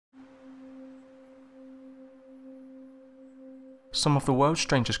Some of the world's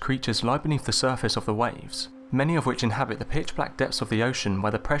strangest creatures lie beneath the surface of the waves, many of which inhabit the pitch black depths of the ocean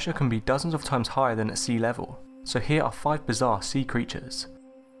where the pressure can be dozens of times higher than at sea level. So here are 5 bizarre sea creatures.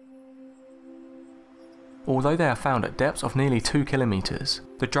 Although they are found at depths of nearly 2 kilometers,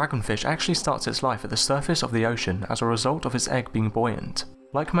 the dragonfish actually starts its life at the surface of the ocean as a result of its egg being buoyant.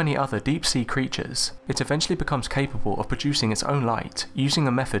 Like many other deep sea creatures, it eventually becomes capable of producing its own light using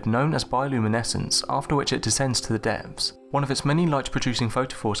a method known as bioluminescence, after which it descends to the depths. One of its many light-producing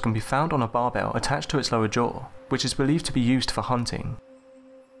photophores can be found on a barbell attached to its lower jaw, which is believed to be used for hunting.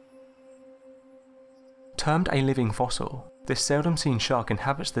 Termed a living fossil, this seldom-seen shark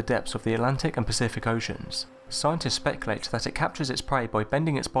inhabits the depths of the Atlantic and Pacific Oceans. Scientists speculate that it captures its prey by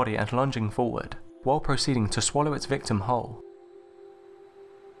bending its body and lunging forward, while proceeding to swallow its victim whole.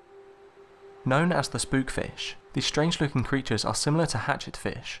 Known as the spookfish, these strange-looking creatures are similar to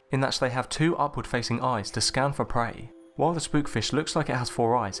hatchetfish in that they have 2 upward-facing eyes to scan for prey. While the spookfish looks like it has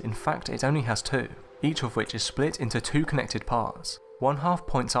 4 eyes, in fact it only has 2, each of which is split into 2 connected parts. One half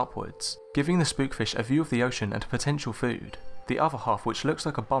points upwards, giving the spookfish a view of the ocean and potential food. The other half, which looks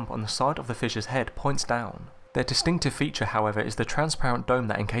like a bump on the side of the fish's head, points down. Their distinctive feature, however, is the transparent dome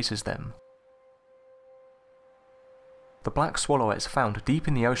that encases them. The black swallower is found deep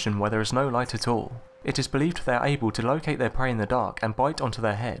in the ocean where there is no light at all. It is believed they are able to locate their prey in the dark and bite onto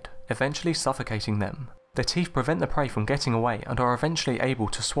their head, eventually suffocating them. Their teeth prevent the prey from getting away and are eventually able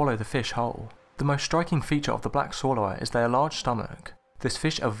to swallow the fish whole. The most striking feature of the black swallower is their large stomach. This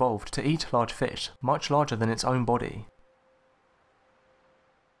fish evolved to eat large fish, much larger than its own body.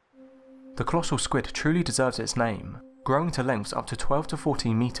 The colossal squid truly deserves its name, growing to lengths up to 12 to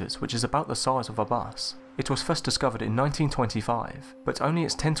 14 meters, which is about the size of a bus. It was first discovered in 1925, but only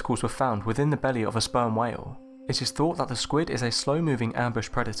its tentacles were found within the belly of a sperm whale. It is thought that the squid is a slow-moving ambush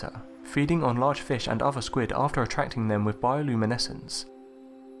predator, feeding on large fish and other squid after attracting them with bioluminescence.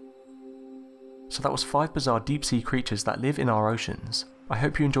 So that was 5 bizarre deep sea creatures that live in our oceans. I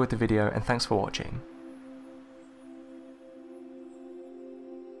hope you enjoyed the video and thanks for watching.